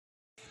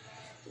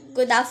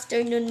Good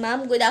afternoon,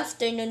 ma'am. Good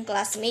afternoon,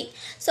 classmate.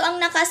 So,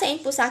 ang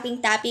nakasain po sa aking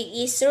topic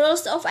is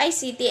Roles of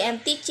ICT and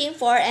Teaching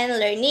for and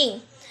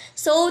Learning.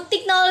 So,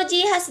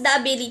 technology has the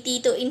ability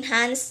to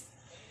enhance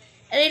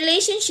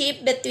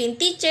relationship between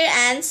teacher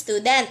and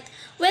student.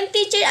 When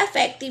teacher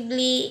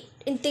effectively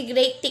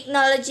integrate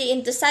technology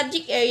into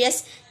subject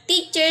areas,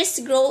 teachers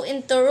grow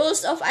into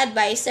roles of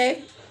advisor,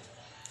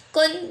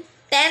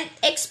 content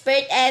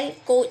expert, and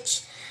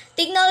coach.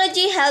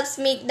 Technology helps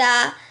make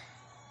the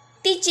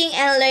teaching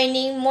and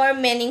learning more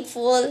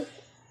meaningful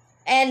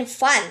and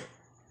fun.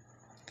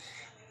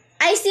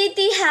 ICT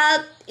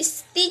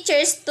helps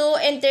teachers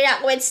to interact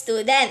with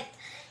students,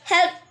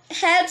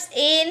 helps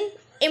in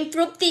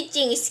improve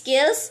teaching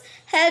skills,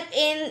 help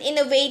in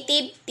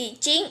innovative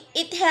teaching.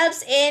 It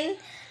helps in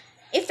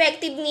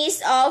effectiveness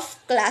of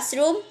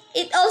classroom.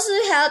 It also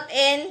helps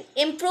in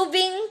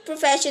improving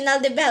professional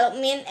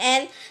development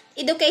and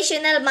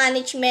educational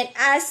management,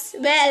 as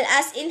well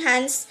as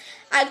enhance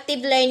active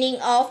learning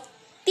of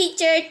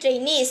teacher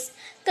trainees.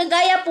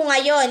 Kagaya po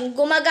ngayon,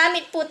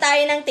 gumagamit po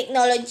tayo ng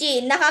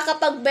technology.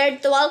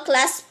 Nakakapag-virtual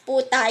class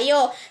po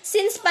tayo.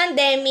 Since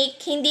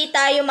pandemic, hindi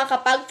tayo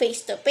makapag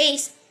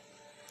face-to-face.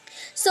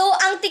 So,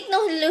 ang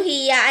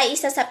teknolohiya ay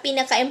isa sa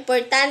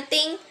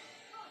pinaka-importanting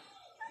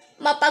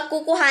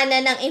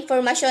mapagkukuhanan ng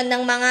impormasyon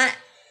ng mga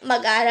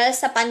mag-aaral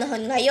sa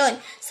panahon ngayon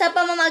sa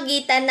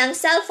pamamagitan ng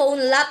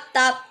cellphone,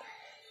 laptop,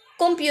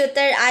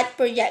 computer at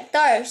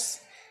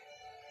projectors.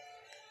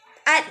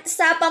 At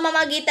sa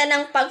pamamagitan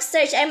ng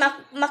pag-search ay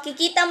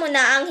makikita mo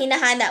na ang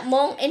hinahanap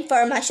mong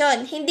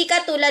informasyon. Hindi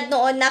katulad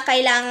noon na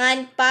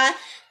kailangan pa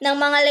ng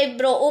mga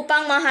libro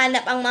upang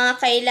mahanap ang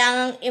mga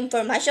kailangang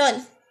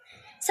informasyon.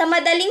 Sa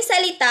madaling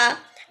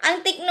salita, ang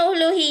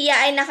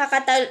teknolohiya ay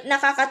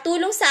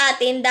nakakatulong sa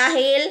atin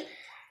dahil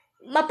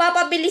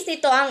mapapabilis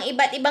nito ang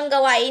iba't ibang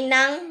gawain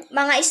ng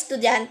mga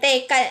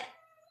estudyante.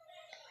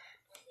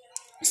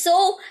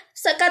 So,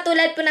 sa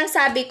katulad po ng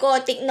sabi ko,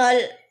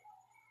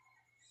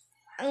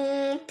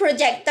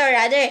 projector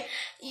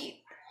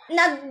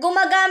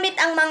gumagamit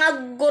ang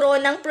mga guro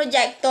ng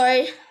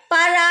projector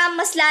para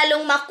mas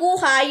lalong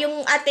makuha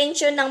yung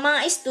attention ng mga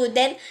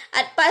student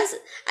at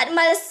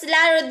mas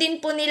lalo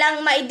din po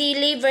nilang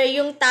ma-deliver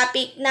yung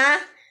topic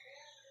na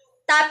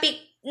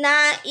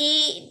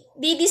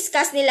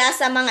i-discuss nila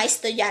sa mga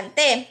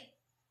estudyante.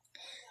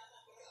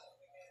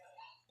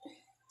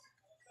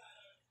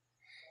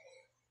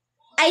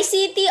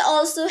 ICT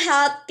also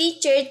help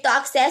teacher to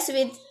access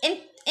with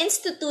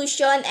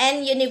institution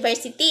and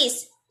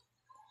universities.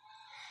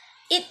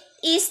 It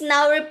is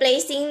now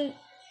replacing,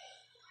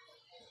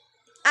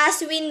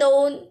 as we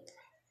know,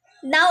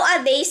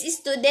 nowadays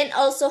students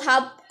also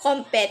have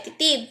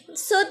competitive.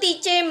 So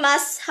teacher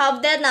must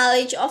have the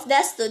knowledge of the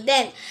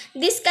student.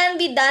 This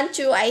can be done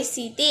through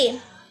ICT.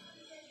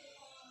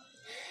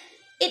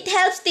 It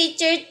helps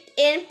teacher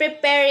in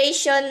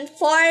preparation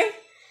for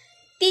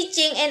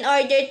teaching in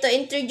order to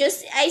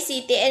introduce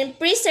ICT and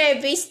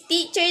pre-service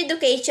teacher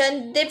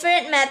education.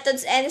 Different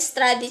methods and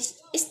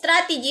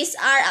strategies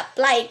are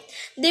applied.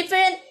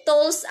 Different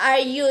tools are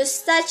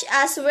used, such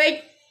as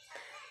word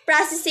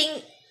processing,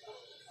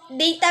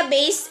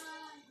 database,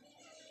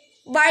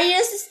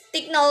 various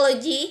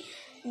technology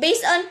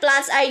based on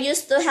plans are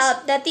used to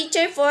help the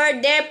teacher for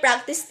their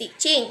practice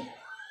teaching.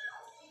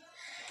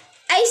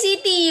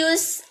 ICT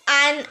use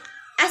an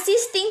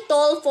assisting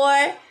tool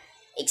for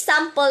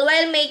example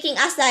while making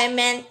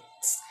assignments,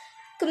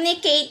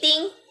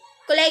 communicating,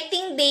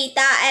 collecting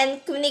data,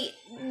 and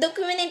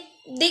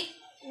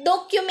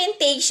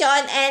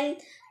documentation, and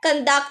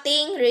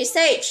conducting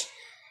research.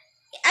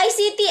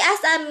 ICT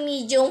as a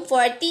medium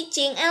for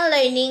teaching and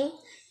learning.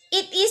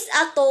 It is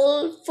a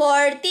tool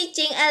for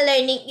teaching and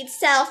learning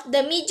itself,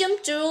 the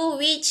medium through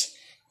which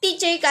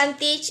teacher can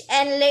teach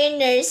and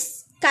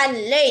learners can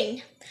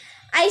learn.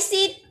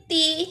 ICT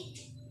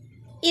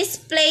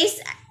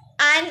plays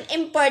an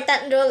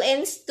important role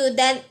in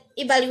student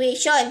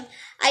evaluation.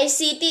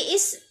 ICT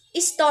is a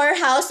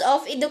storehouse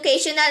of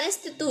educational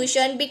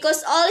institution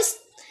because all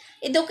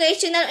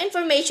educational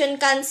information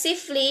can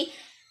safely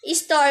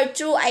stored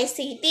through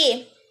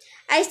ICT.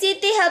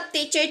 ICT helps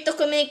teachers to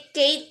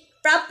communicate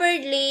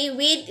properly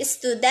with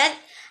student.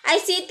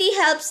 ICT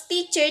helps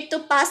teacher to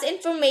pass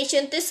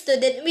information to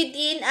student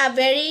within a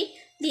very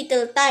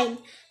little time.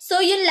 So,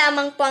 yun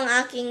lamang po ang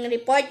aking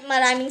report.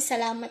 Maraming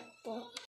salamat po.